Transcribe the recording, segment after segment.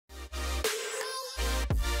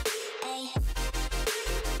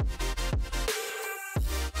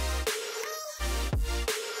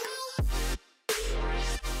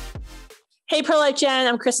Hey, Pro-Life Jen,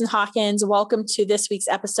 I'm Kristen Hawkins. Welcome to this week's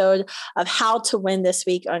episode of How to Win This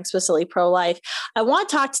Week on Explicitly Pro-Life. I want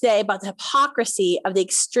to talk today about the hypocrisy of the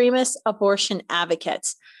extremist abortion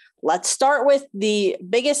advocates. Let's start with the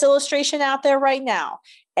biggest illustration out there right now.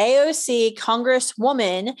 AOC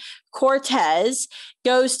Congresswoman Cortez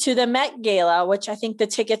goes to the Met Gala, which I think the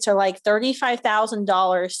tickets are like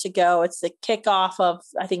 $35,000 to go. It's the kickoff of,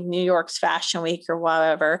 I think, New York's Fashion Week or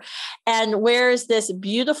whatever, and wears this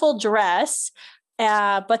beautiful dress.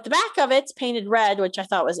 But the back of it's painted red, which I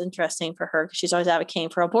thought was interesting for her because she's always advocating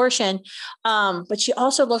for abortion. But she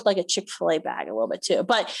also looked like a Chick-fil-A bag a little bit too.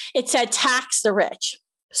 But it said tax the rich.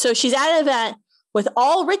 So she's at an event with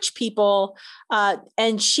all rich people,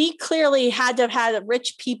 and she clearly had to have had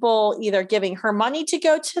rich people either giving her money to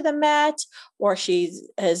go to the Met, or she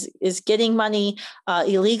is getting money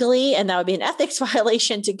illegally, and that would be an ethics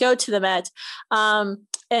violation to go to the Met,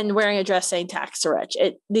 and wearing a dress saying tax the rich.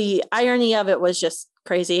 The irony of it was just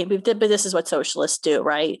crazy, but this is what socialists do,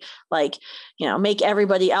 right? Like, make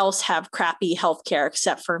everybody else have crappy healthcare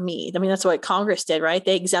except for me. I mean, that's what Congress did, right?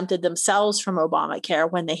 They exempted themselves from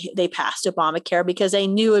Obamacare when they passed Obamacare because they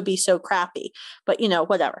knew it'd be so crappy. But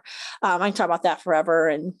whatever. I can talk about that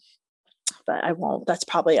forever, but I won't.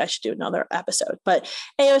 I should do another episode. But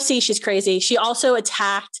AOC, she's crazy. She also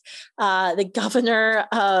attacked the governor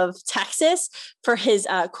of Texas for his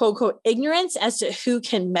quote unquote ignorance as to who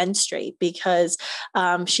can menstruate, because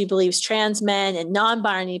she believes trans men and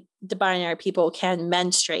non-binary people can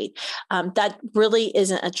menstruate. That really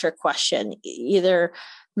isn't a trick question. Either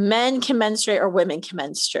men can menstruate or women can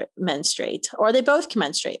menstruate, or they both can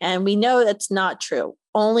menstruate. And we know that's not true.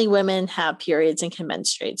 Only women have periods and can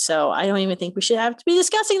menstruate. So I don't even think we should have to be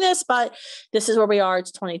discussing this, but this is where we are.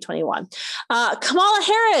 It's 2021. Kamala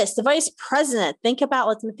Harris, the vice president.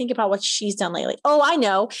 Let's think about what she's done lately. Oh, I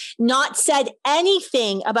know. Not said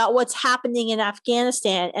anything about what's happening in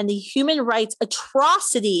Afghanistan and the human rights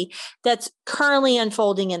atrocity that's currently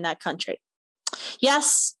unfolding in that country.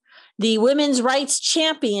 Yes, the women's rights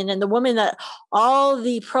champion and the woman that all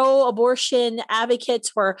the pro-abortion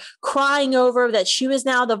advocates were crying over, that she was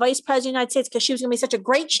now the vice president of the United States because she was going to be such a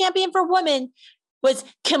great champion for women, was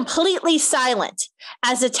completely silent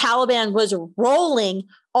as the Taliban was rolling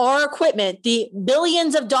our equipment, the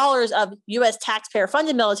billions of dollars of U.S.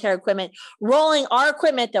 taxpayer-funded military equipment, rolling our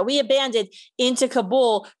equipment that we abandoned into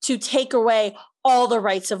Kabul to take away all the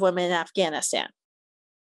rights of women in Afghanistan.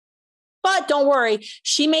 But don't worry,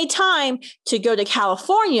 she made time to go to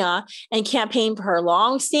California and campaign for her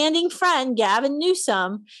longstanding friend, Gavin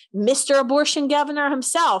Newsom, Mr. Abortion Governor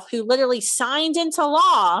himself, who literally signed into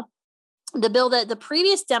law the bill that the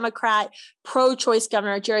previous Democrat pro-choice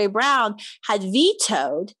governor, Jerry Brown, had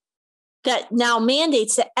vetoed, that now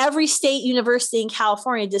mandates that every state university in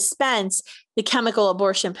California dispense the chemical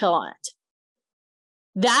abortion pill on it.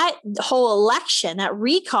 That whole election, that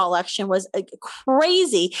recall election, was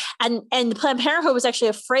crazy. And Planned Parenthood was actually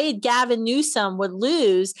afraid Gavin Newsom would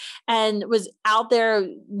lose, and was out there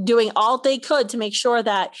doing all they could to make sure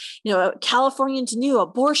that, Californians knew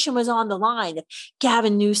abortion was on the line if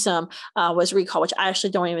Gavin Newsom was recalled, which I actually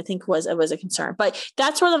don't even think was a concern. But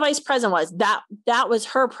that's where the vice president was. That was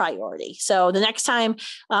her priority. So the next time,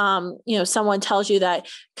 someone tells you that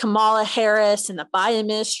Kamala Harris and the Biden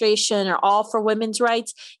administration are all for women's rights,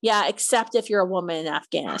 yeah, except if you're a woman in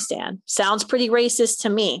Afghanistan. Sounds pretty racist to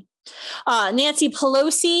me. Nancy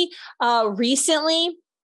Pelosi recently,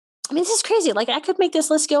 this is crazy. Like, I could make this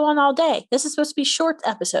list go on all day. This is supposed to be short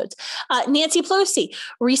episodes. Nancy Pelosi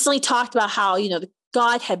recently talked about how,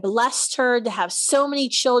 God had blessed her to have so many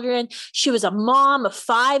children. She was a mom of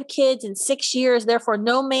 5 kids in 6 years. Therefore,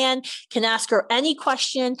 no man can ask her any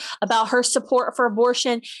question about her support for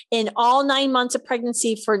abortion in all 9 months of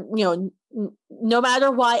pregnancy for, no matter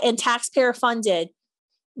what, and taxpayer funded.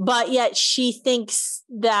 But yet she thinks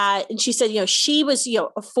that, and she said, she was,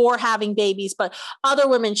 for having babies, but other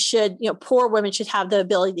women should, poor women should have the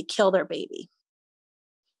ability to kill their baby.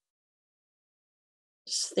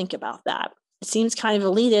 Just think about that. It seems kind of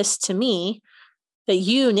elitist to me that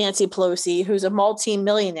you, Nancy Pelosi, who's a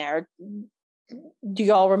multi-millionaire, do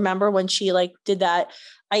you all remember when she did that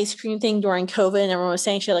ice cream thing during COVID and everyone was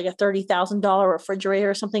saying she had a $30,000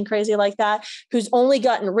 refrigerator or something crazy like that, who's only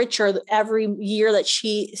gotten richer every year that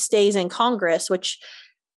she stays in Congress, which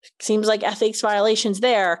seems like ethics violations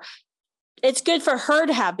there. It's good for her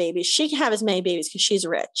to have babies. She can have as many babies because she's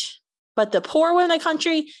rich. But the poor women in the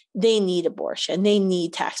country, they need abortion. They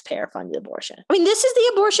need taxpayer-funded abortion. This is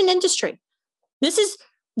the abortion industry. This is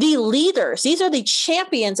the leaders. These are the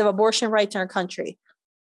champions of abortion rights in our country.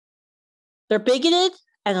 They're bigoted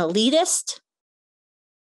and elitist.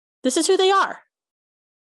 This is who they are.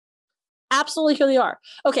 absolutely who they are.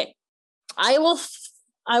 Okay, I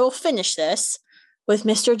will finish this with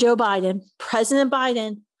Mr. Joe Biden, President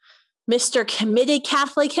Biden, Mr. Committed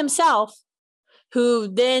Catholic himself, who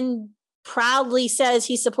then proudly says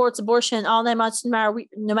he supports abortion all 9 months, no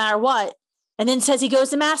matter what, and then says he goes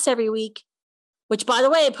to mass every week, which, by the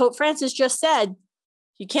way, Pope Francis just said,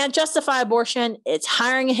 you can't justify abortion. It's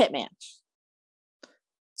hiring a hitman.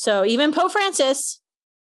 So even Pope Francis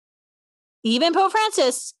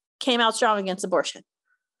came out strong against abortion.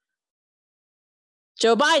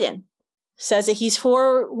 Joe Biden says that he's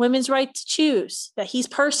for women's right to choose, that he's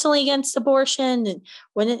personally against abortion and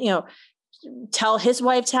wouldn't, tell his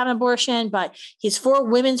wife to have an abortion, but he's for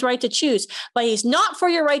women's right to choose. But he's not for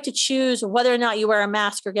your right to choose whether or not you wear a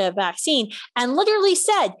mask or get a vaccine. And literally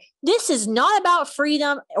said, this is not about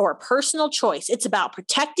freedom or personal choice. It's about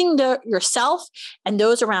protecting yourself and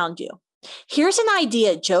those around you. Here's an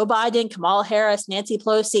idea, Joe Biden, Kamala Harris, Nancy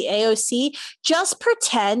Pelosi, AOC, just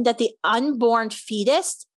pretend that the unborn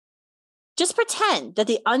fetus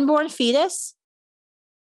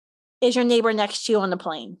is your neighbor next to you on the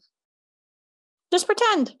plane. Just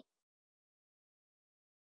pretend.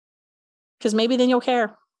 Because maybe then you'll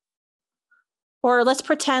care. Or let's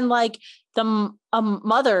pretend like the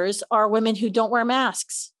mothers are women who don't wear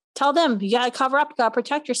masks. Tell them you got to cover up, you got to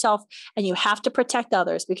protect yourself, and you have to protect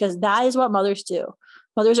others, because that is what mothers do.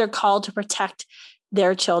 Mothers are called to protect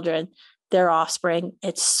their children, their offspring.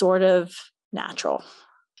 It's sort of natural.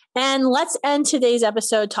 And let's end today's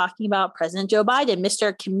episode talking about President Joe Biden,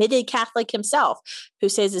 Mr. Committed Catholic himself, who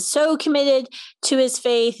says is so committed to his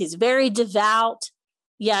faith. He's very devout,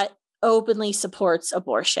 yet openly supports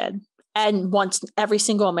abortion and wants every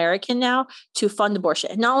single American now to fund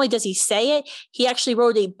abortion. And not only does he say it, he actually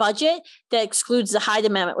wrote a budget that excludes the Hyde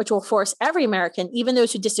Amendment, which will force every American, even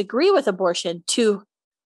those who disagree with abortion, to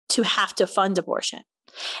have to fund abortion.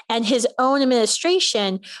 And his own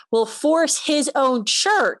administration will force his own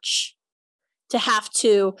church to have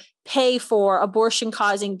to pay for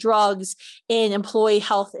abortion-causing drugs in employee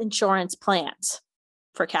health insurance plans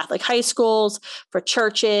for Catholic high schools, for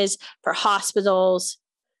churches, for hospitals,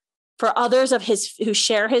 for others of his who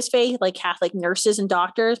share his faith, like Catholic nurses and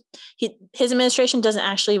doctors. His administration doesn't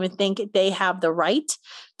actually even think they have the right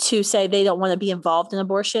to say they don't want to be involved in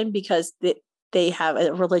abortion because they have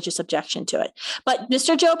a religious objection to it. But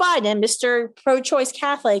Mr. Joe Biden, Mr. Pro-choice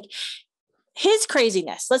Catholic, his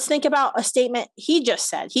craziness. Let's think about a statement he just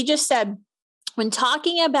said. He just said, when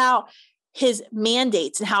talking about his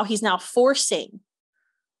mandates and how he's now forcing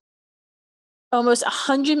almost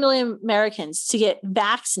 100 million Americans to get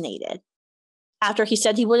vaccinated, after he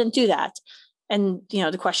said he wouldn't do that. And,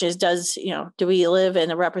 the question is, do we live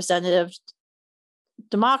in a representative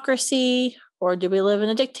democracy, or do we live in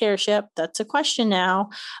a dictatorship? That's a question now.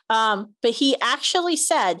 But he actually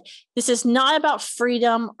said, this is not about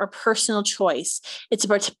freedom or personal choice. It's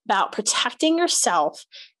about protecting yourself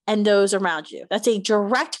and those around you. That's a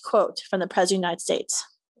direct quote from the President of the United States.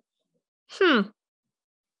 I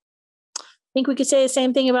think we could say the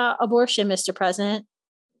same thing about abortion, Mr. President.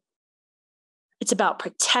 It's about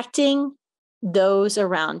protecting those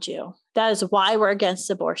around you. That is why we're against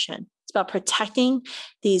abortion. It's about protecting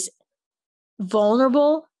these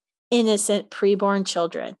vulnerable, innocent, preborn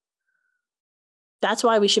children. That's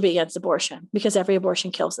why we should be against abortion, because every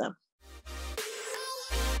abortion kills them.